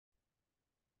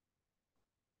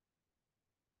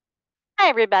Hi,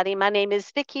 everybody. My name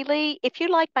is Vicki Lee. If you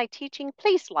like my teaching,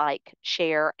 please like,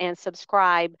 share, and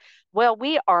subscribe. Well,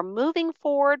 we are moving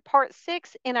forward, part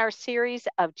 6 in our series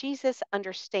of Jesus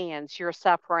Understands Your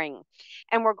Suffering.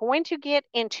 And we're going to get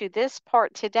into this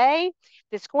part today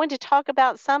that's going to talk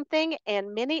about something,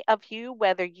 and many of you,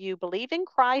 whether you believe in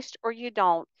Christ or you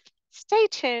don't, stay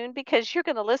tuned because you're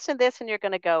going to listen to this and you're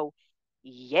going to go,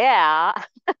 yeah,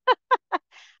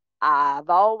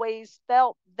 I've always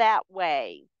felt that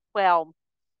way. Well,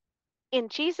 in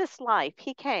Jesus' life,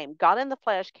 he came, God in the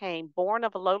flesh came, born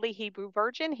of a lowly Hebrew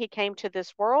virgin. He came to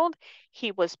this world.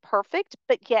 He was perfect,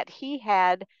 but yet he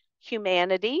had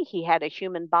humanity. He had a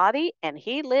human body and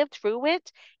he lived through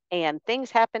it. And things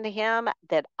happened to him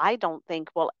that I don't think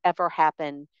will ever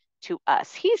happen to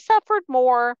us. He suffered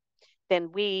more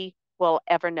than we will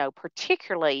ever know,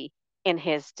 particularly in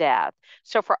his death.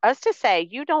 So for us to say,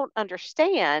 you don't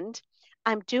understand,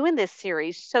 I'm doing this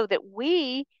series so that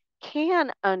we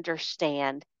can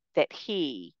understand that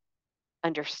he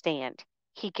understand.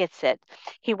 He gets it.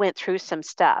 He went through some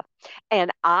stuff.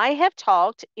 And I have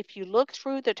talked, if you look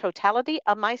through the totality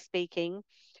of my speaking,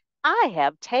 I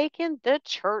have taken the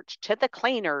church to the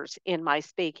cleaners in my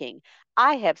speaking.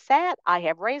 I have sat, I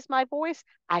have raised my voice,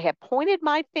 I have pointed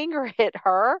my finger at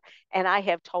her, and I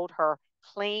have told her,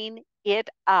 clean it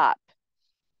up.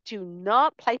 Do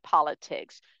not play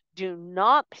politics. Do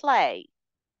not play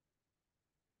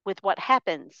with what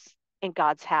happens in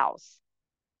God's house.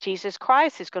 Jesus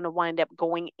Christ is going to wind up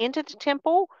going into the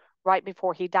temple right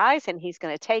before he dies, and he's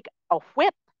going to take a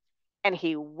whip and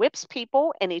he whips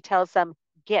people and he tells them,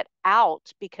 get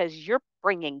out because you're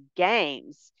bringing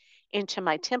games into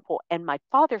my temple, and my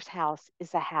father's house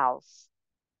is a house,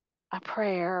 a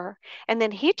prayer. And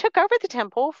then he took over the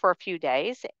temple for a few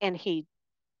days and he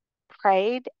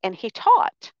prayed and he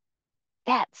taught.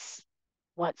 That's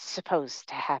what's supposed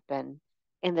to happen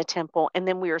in the temple. And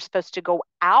then we are supposed to go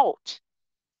out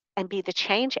and be the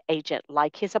change agent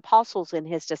like his apostles and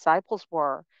his disciples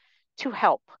were to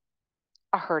help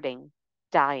a hurting,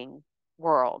 dying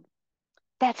world.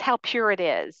 That's how pure it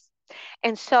is.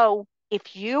 And so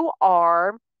if you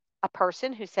are a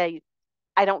person who say,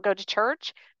 I don't go to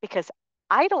church because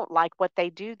I don't like what they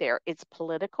do there. It's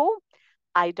political.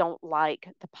 I don't like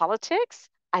the politics.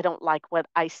 I don't like what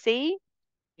I see.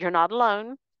 You're not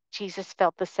alone. Jesus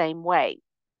felt the same way.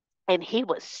 And he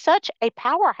was such a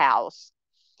powerhouse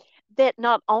that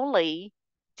not only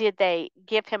did they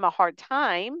give him a hard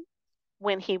time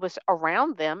when he was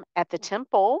around them at the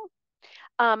temple,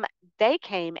 um, they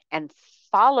came and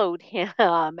followed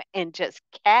him and just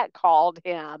catcalled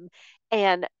him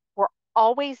and were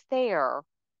always there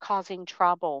causing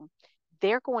trouble.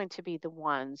 They're going to be the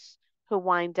ones who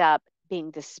wind up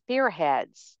being the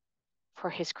spearheads for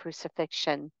his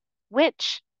crucifixion,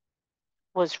 which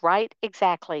was right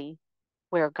exactly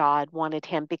where God wanted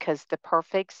him because the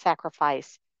perfect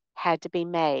sacrifice had to be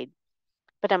made.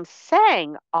 But I'm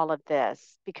saying all of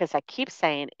this because I keep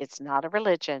saying it's not a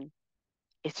religion,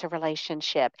 it's a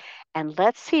relationship. And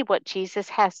let's see what Jesus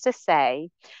has to say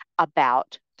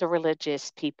about the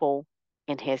religious people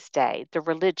in his day. The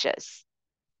religious.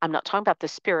 I'm not talking about the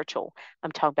spiritual,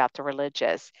 I'm talking about the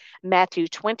religious. Matthew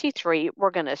 23,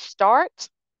 we're going to start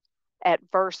at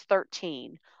verse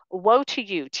 13. Woe to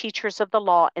you, teachers of the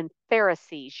law and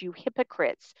Pharisees, you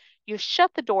hypocrites! You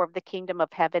shut the door of the kingdom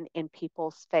of heaven in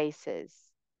people's faces.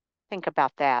 Think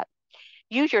about that.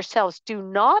 You yourselves do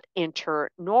not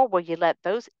enter, nor will you let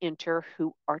those enter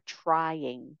who are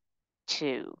trying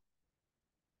to.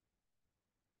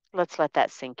 Let's let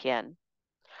that sink in.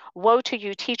 Woe to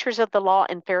you, teachers of the law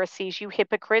and Pharisees, you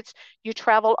hypocrites! You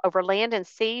travel over land and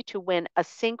sea to win a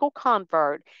single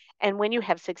convert, and when you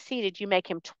have succeeded, you make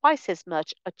him twice as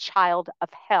much a child of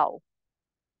hell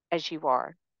as you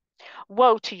are.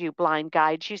 Woe to you, blind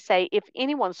guides! You say, if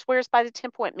anyone swears by the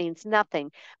temple, it means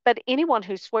nothing, but anyone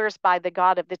who swears by the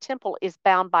God of the temple is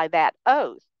bound by that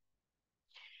oath.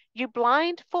 You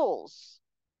blind fools!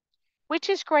 Which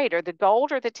is greater, the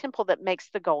gold or the temple that makes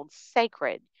the gold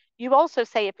sacred? You also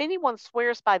say, if anyone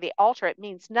swears by the altar, it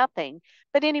means nothing,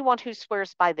 but anyone who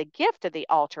swears by the gift of the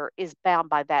altar is bound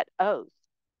by that oath.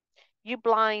 You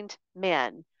blind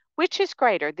men, which is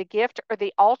greater, the gift or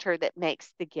the altar that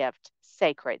makes the gift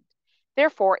sacred?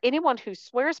 Therefore, anyone who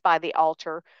swears by the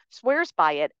altar swears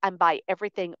by it and by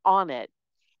everything on it.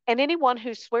 And anyone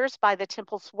who swears by the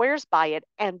temple swears by it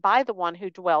and by the one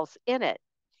who dwells in it.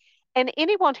 And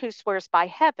anyone who swears by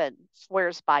heaven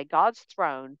swears by God's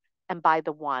throne and by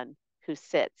the one who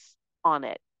sits on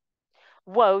it.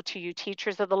 Woe to you,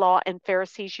 teachers of the law and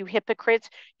Pharisees, you hypocrites!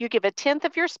 You give a tenth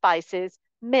of your spices,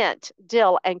 mint,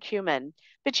 dill, and cumin,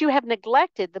 but you have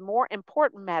neglected the more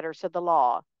important matters of the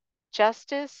law,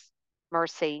 justice,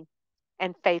 mercy,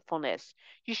 and faithfulness.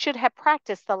 You should have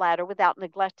practiced the latter without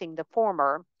neglecting the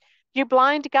former. You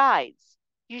blind guides,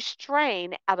 you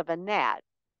strain out of a gnat.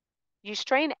 You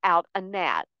strain out a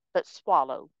gnat, but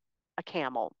swallow a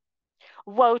camel.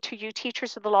 Woe to you,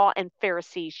 teachers of the law and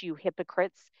Pharisees, you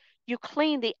hypocrites! You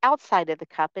clean the outside of the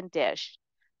cup and dish,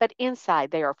 but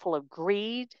inside they are full of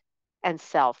greed and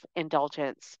self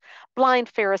indulgence. Blind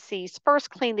Pharisees, first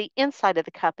clean the inside of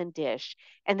the cup and dish,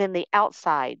 and then the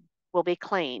outside will be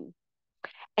clean.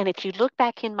 And if you look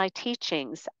back in my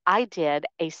teachings, I did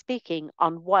a speaking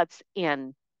on what's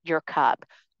in your cup.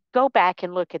 Go back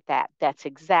and look at that. That's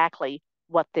exactly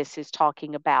what this is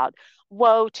talking about.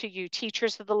 Woe to you,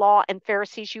 teachers of the law and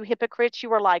Pharisees, you hypocrites!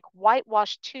 You are like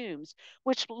whitewashed tombs,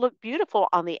 which look beautiful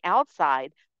on the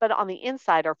outside, but on the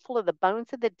inside are full of the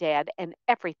bones of the dead and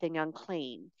everything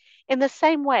unclean. In the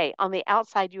same way, on the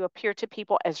outside you appear to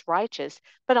people as righteous,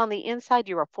 but on the inside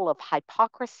you are full of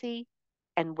hypocrisy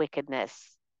and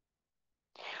wickedness.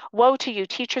 Woe to you,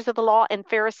 teachers of the law and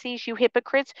Pharisees, you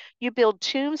hypocrites! You build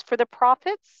tombs for the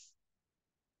prophets.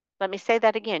 Let me say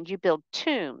that again. You build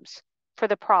tombs for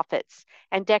the prophets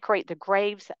and decorate the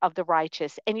graves of the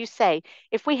righteous. And you say,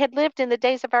 if we had lived in the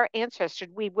days of our ancestors,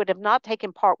 we would have not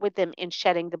taken part with them in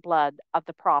shedding the blood of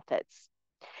the prophets.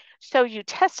 So you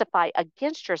testify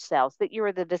against yourselves that you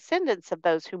are the descendants of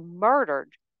those who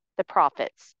murdered the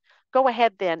prophets. Go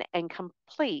ahead then and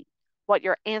complete what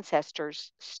your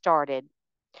ancestors started.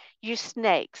 You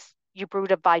snakes, you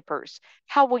brood of vipers,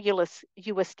 how will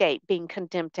you escape being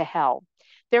condemned to hell?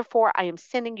 Therefore, I am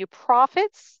sending you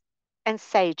prophets and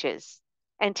sages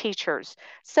and teachers.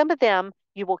 Some of them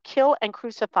you will kill and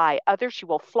crucify, others you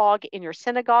will flog in your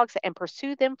synagogues and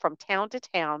pursue them from town to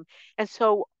town. And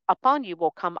so upon you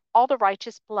will come all the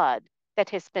righteous blood that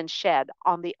has been shed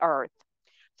on the earth,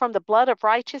 from the blood of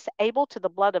righteous Abel to the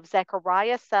blood of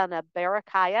Zechariah, son of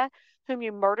Berechiah, whom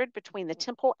you murdered between the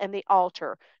temple and the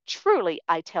altar. Truly,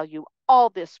 I tell you, all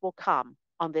this will come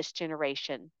on this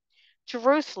generation.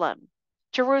 Jerusalem,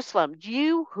 Jerusalem,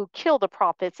 you who kill the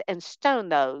prophets and stone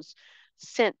those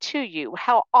sent to you,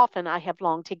 how often I have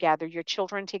longed to gather your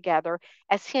children together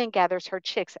as hen gathers her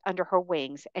chicks under her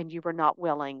wings, and you were not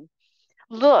willing.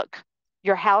 Look,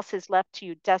 your house is left to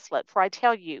you desolate, for I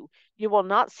tell you, you will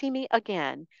not see me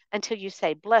again until you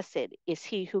say, blessed is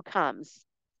he who comes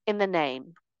in the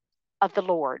name of the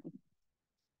Lord.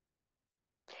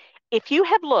 If you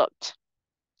have looked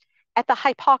at the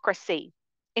hypocrisy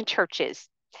in churches,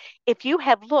 if you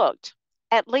have looked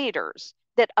at leaders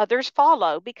that others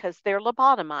follow because they're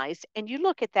lobotomized, and you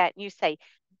look at that and you say,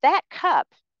 that cup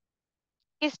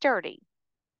is dirty,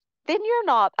 then you're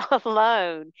not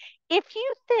alone. If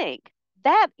you think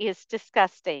that is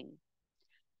disgusting,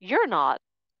 you're not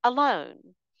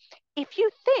alone. If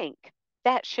you think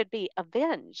that should be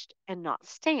avenged and not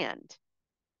stand,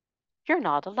 you're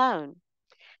not alone.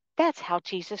 That's how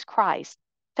Jesus Christ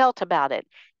felt about it.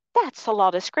 That's a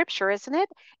lot of scripture, isn't it?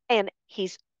 And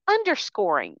he's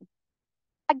underscoring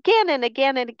again and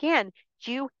again and again,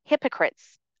 you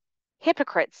hypocrites,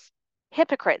 hypocrites,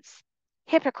 hypocrites,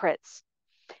 hypocrites.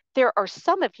 There are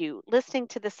some of you listening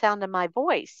to the sound of my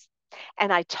voice.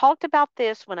 And I talked about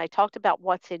this when I talked about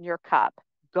what's in your cup.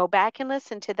 Go back and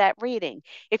listen to that reading.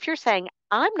 If you're saying,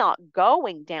 I'm not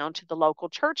going down to the local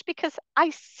church because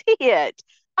I see it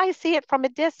from a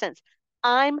distance,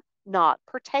 I'm not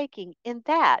partaking in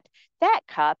that. That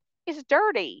cup is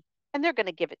dirty and they're going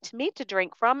to give it to me to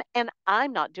drink from, and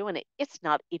I'm not doing it. It's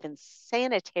not even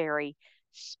sanitary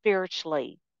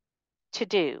spiritually to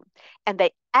do. And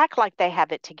they act like they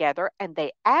have it together and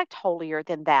they act holier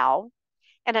than thou.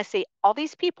 And I see all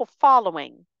these people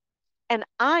following, and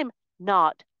I'm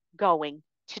not going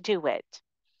to do it.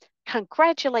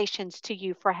 Congratulations to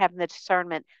you for having the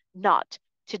discernment not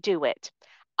to do it.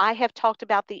 I have talked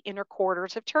about the inner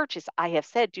quarters of churches. I have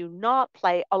said, do not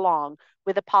play along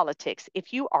with the politics.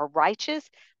 If you are righteous,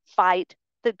 fight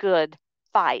the good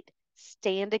fight,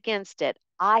 stand against it.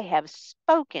 I have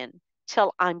spoken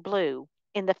till I'm blue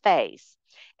in the face.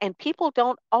 And people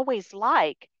don't always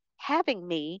like having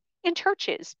me in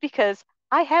churches because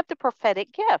I have the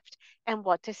prophetic gift. And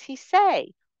what does he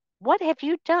say? What have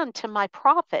you done to my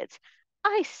prophets?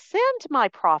 I send my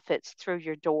prophets through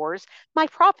your doors. My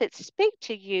prophets speak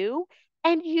to you,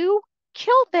 and you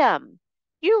kill them.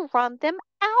 You run them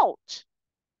out.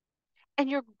 And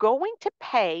you're going to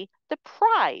pay the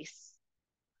price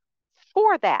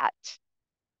for that.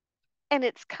 And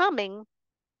it's coming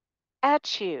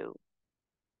at you.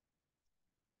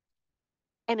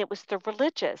 And it was the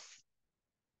religious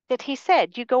that he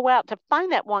said, you go out to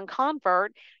find that one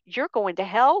convert, you're going to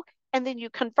hell, and then you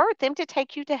convert them to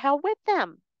take you to hell with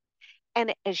them.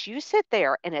 And as you sit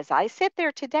there, and as I sit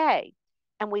there today,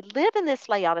 and we live in this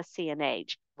Laodicean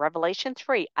age, Revelation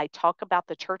 3, I talk about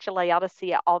the church of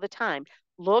Laodicea all the time.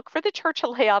 Look for the church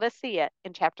of Laodicea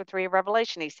in chapter 3 of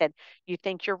Revelation. He said, you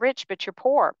think you're rich, but you're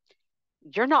poor.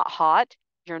 You're not hot.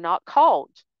 You're not cold.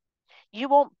 You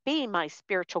won't be my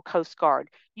spiritual coast guard.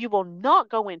 You will not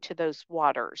go into those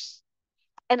waters.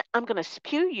 And I'm going to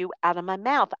spew you out of my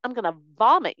mouth. I'm going to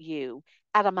vomit you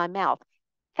out of my mouth.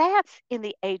 That's in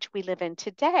the age we live in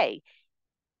today.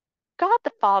 God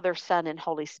the Father, Son, and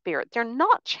Holy Spirit, they're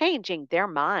not changing their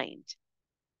mind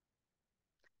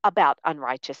about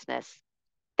unrighteousness.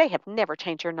 They have never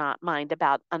changed their mind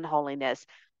about unholiness.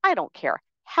 I don't care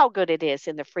how good it is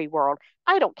in the free world.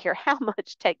 I don't care how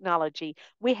much technology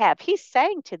we have. He's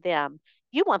saying to them,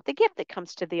 you want the gift that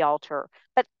comes to the altar,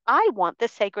 but I want the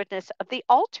sacredness of the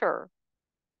altar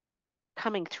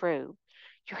coming through.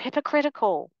 You're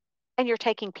hypocritical and you're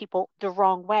taking people the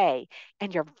wrong way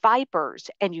and you're vipers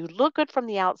and you look good from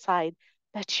the outside,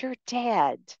 but you're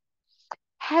dead.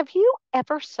 Have you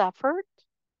ever suffered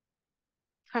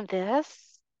from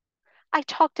this? I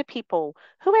talk to people,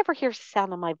 whoever hears the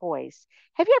sound of my voice.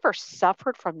 Have you ever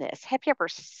suffered from this? Have you ever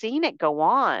seen it go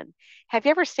on? Have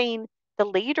you ever seen the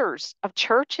leaders of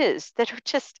churches that are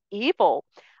just evil?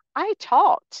 I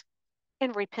talked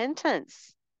in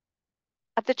repentance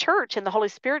of the church, and the Holy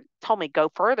Spirit told me,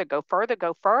 go further, go further,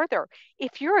 go further.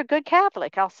 If you're a good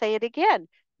Catholic, I'll say it again.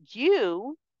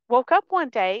 You woke up one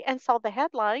day and saw the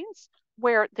headlines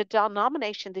where the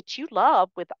denomination that you love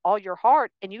with all your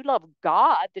heart and you love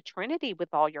God, the Trinity,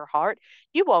 with all your heart,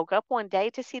 you woke up one day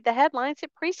to see the headlines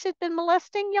that priests had been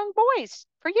molesting young boys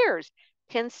for years.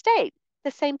 Penn State, the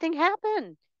same thing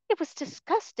happened. It was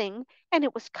disgusting and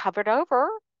it was covered over,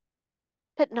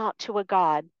 but not to a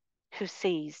God who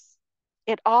sees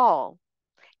it all.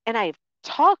 And I've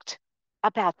talked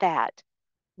about that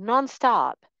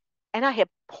nonstop. And I have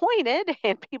pointed,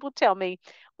 and people tell me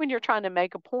when you're trying to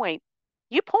make a point,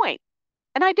 you point.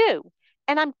 And I do.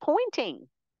 And I'm pointing.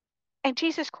 And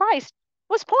Jesus Christ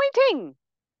was pointing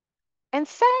and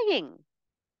saying,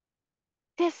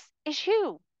 this is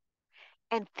you.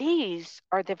 And these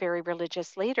are the very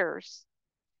religious leaders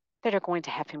that are going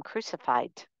to have him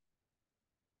crucified.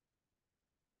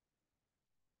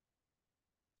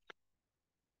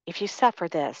 If you suffer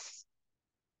this,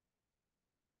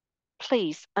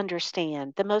 please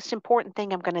understand the most important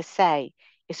thing I'm going to say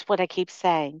is what I keep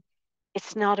saying.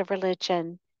 It's not a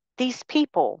religion. These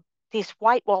people, these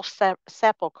whitewashed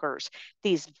sepulchres,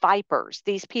 these vipers,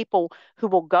 these people who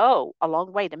will go a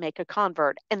long way to make a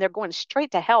convert, and they're going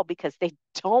straight to hell because they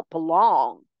don't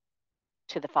belong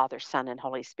to the Father, Son, and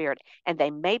Holy Spirit, and they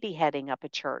may be heading up a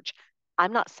church.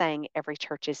 I'm not saying every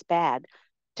church is bad.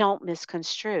 Don't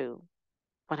misconstrue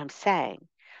what I'm saying.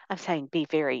 I'm saying be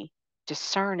very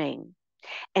discerning.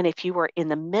 And if you are in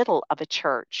the middle of a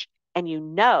church and you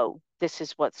know this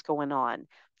is what's going on,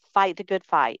 fight the good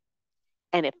fight.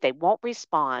 And if they won't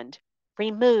respond,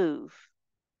 remove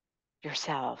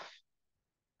yourself.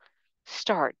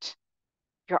 Start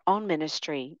your own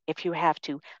ministry if you have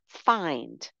to.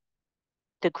 Find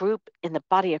the group in the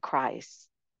body of Christ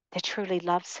that truly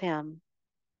loves him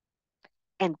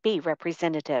and be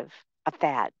representative of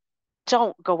that.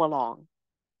 Don't go along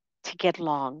to get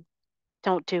along.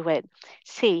 Don't do it.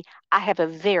 See, I have a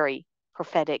very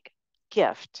prophetic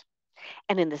gift.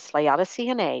 And in this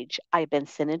Laodicean age, I've been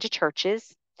sent into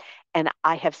churches and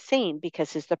I have seen,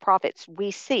 because as the prophets,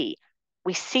 we see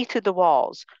through the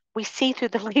walls, we see through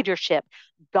the leadership.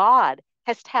 God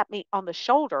has tapped me on the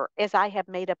shoulder as I have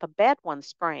made up a bed one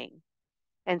spring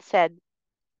and said,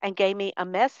 and gave me a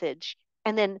message.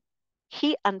 And then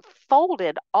he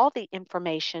unfolded all the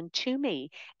information to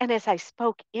me. And as I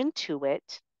spoke into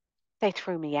it, they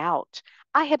threw me out.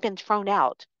 I have been thrown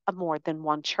out of more than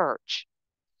one church.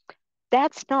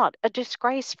 That's not a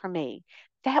disgrace for me.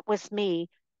 That was me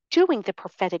doing the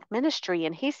prophetic ministry.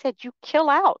 And he said, you kill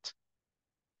out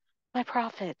my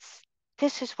prophets.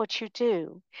 This is what you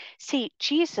do. See,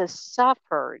 Jesus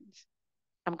suffered.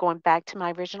 I'm going back to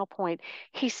my original point.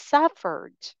 He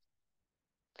suffered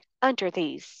under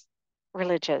these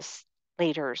religious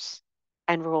leaders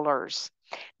and rulers.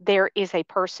 There is a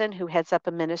person who heads up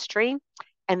a ministry,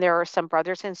 and there are some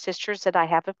brothers and sisters that I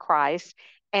have of Christ,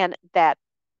 and that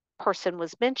person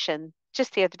was mentioned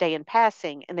just the other day in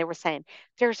passing, and they were saying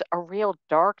there's a real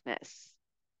darkness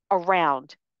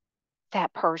around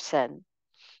that person.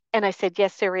 And I said,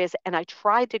 yes, there is. And I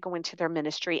tried to go into their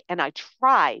ministry and I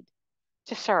tried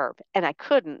to serve, and I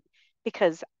couldn't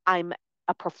because I'm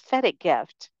a prophetic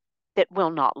gift that will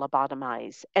not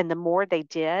lobotomize. And the more they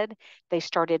did, they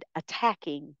started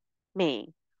attacking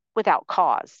me without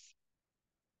cause.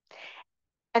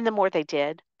 And the more they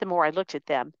did, the more I looked at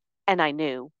them and I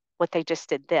knew what they just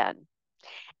did then.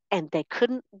 And they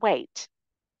couldn't wait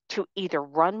to either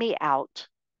run me out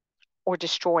or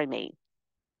destroy me.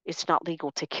 It's not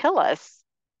legal to kill us,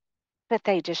 but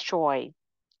they destroy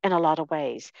in a lot of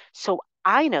ways. So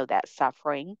I know that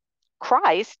suffering.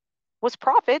 Christ was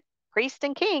prophet, priest,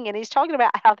 and king, and he's talking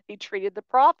about how they treated the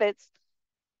prophets.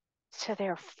 So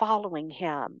they're following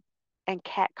him and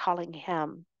catcalling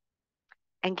him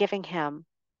and giving him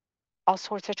all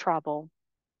sorts of trouble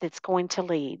that's going to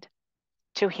lead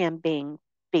to him being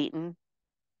beaten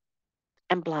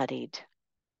and bloodied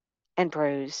and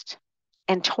bruised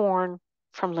and torn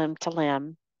from limb to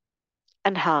limb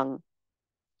and hung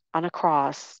on a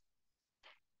cross.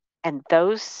 And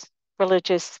those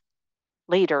religious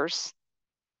leaders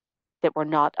that were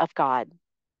not of God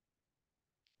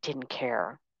didn't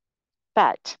care.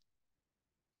 But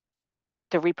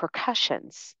the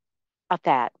repercussions of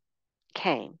that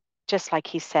came just like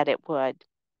he said it would.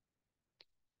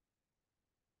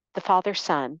 The Father,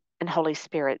 Son, and Holy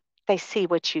Spirit, they see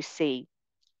what you see.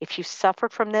 If you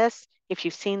suffered from this, if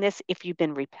you've seen this, if you've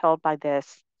been repelled by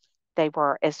this, they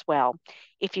were as well.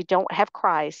 If you don't have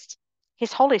Christ,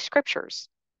 his holy scriptures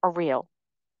are real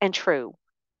and true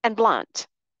and blunt.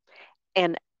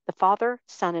 And the Father,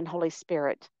 Son, and Holy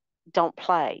Spirit don't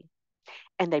play.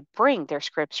 And they bring their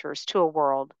scriptures to a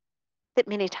world that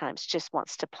many times just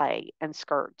wants to play and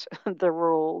skirt the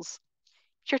rules.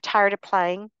 If you're tired of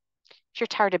playing, if you're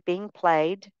tired of being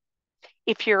played,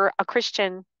 if you're a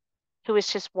Christian who has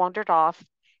just wandered off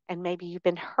and maybe you've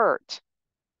been hurt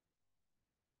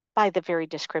by the very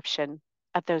description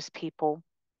of those people,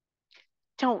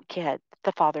 don't get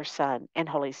the Father, Son, and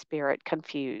Holy Spirit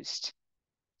confused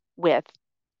with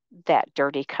that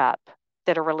dirty cup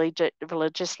that a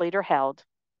religious leader held,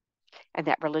 and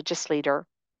that religious leader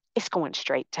is going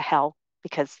straight to hell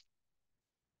because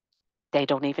they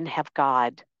don't even have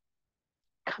God.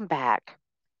 Come back,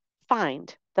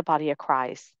 find the body of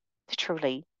Christ that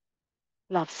truly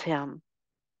loves him.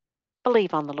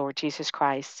 Believe on the Lord Jesus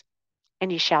Christ,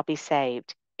 and you shall be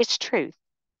saved. It's truth,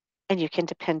 and you can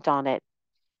depend on it.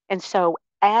 And so,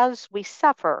 as we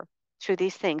suffer through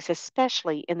these things,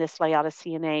 especially in this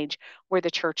Laodicean age where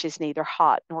the church is neither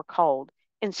hot nor cold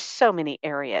in so many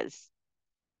areas,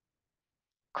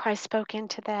 Christ spoke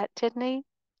into that, didn't he?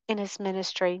 In his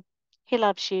ministry. He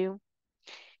loves you.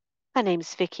 My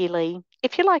name's Vicki Lee.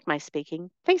 If you like my speaking,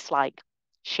 please like,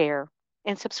 share,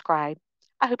 and subscribe.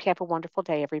 I hope you have a wonderful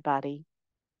day, everybody.